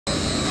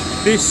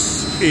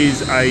This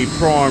is a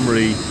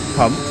primary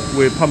pump.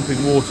 We're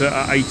pumping water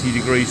at 80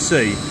 degrees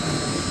C.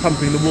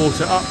 Pumping the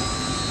water up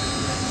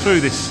through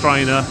this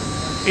strainer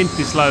into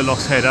this low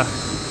loss header,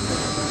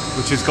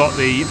 which has got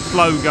the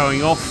flow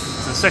going off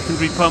to the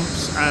secondary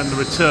pumps and the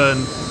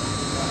return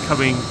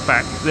coming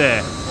back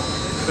there.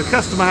 The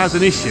customer has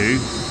an issue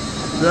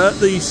that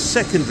these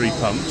secondary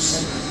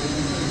pumps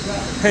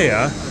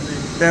here,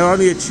 they're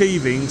only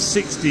achieving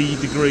 60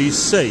 degrees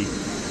C.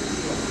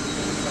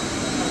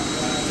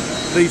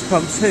 These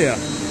pumps here,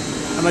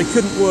 and they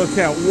couldn't work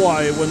out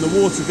why when the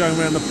water going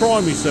around the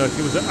primary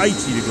circuit was at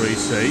 80 degrees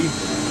C,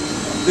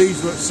 these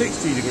were at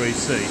 60 degrees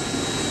C.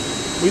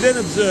 We then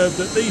observed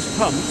that these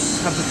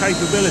pumps have the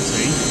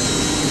capability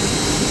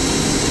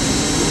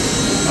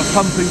of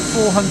pumping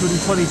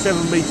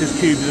 427 metres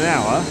cubed an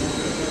hour,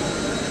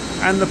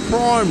 and the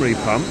primary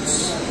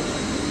pumps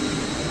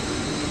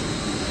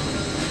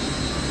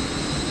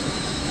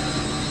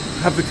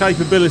have the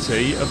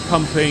capability of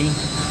pumping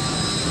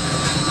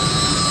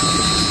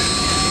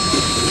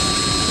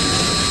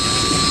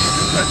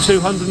at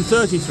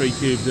 233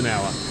 cubes an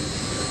hour.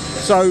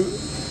 So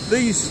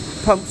these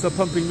pumps are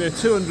pumping their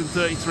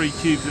 233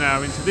 cubes an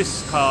hour into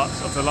this part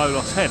of the low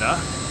loss header,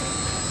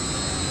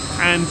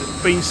 and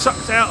being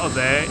sucked out of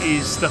there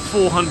is the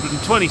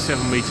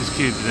 427 metres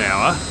cubed an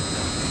hour.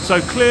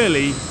 So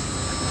clearly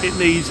it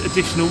needs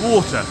additional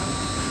water.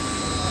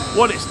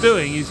 What it's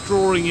doing is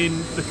drawing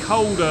in the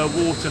colder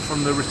water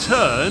from the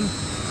return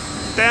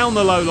down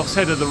the low loss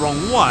header the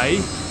wrong way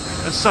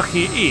and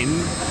sucking it in,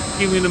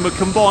 giving them a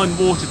combined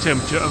water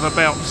temperature of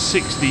about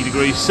 60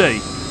 degrees C.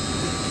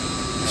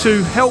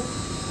 To help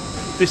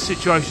this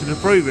situation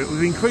improve it,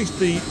 we've increased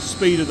the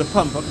speed of the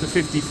pump up to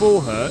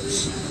 54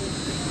 Hertz,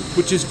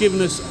 which has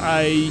given us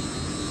a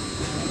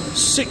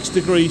 6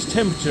 degrees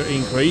temperature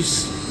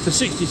increase to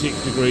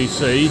 66 degrees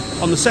C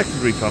on the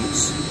secondary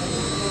pumps.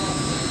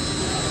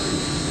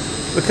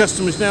 The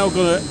customer is now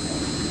going to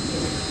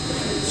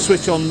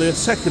switch on the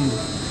second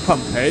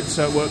pump head,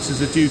 so it works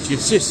as a duty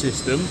assist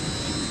system,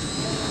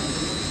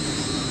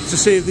 to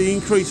see if the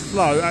increased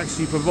flow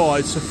actually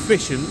provides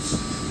sufficient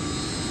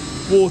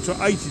water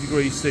at 80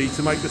 degrees C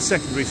to make the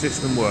secondary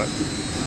system work.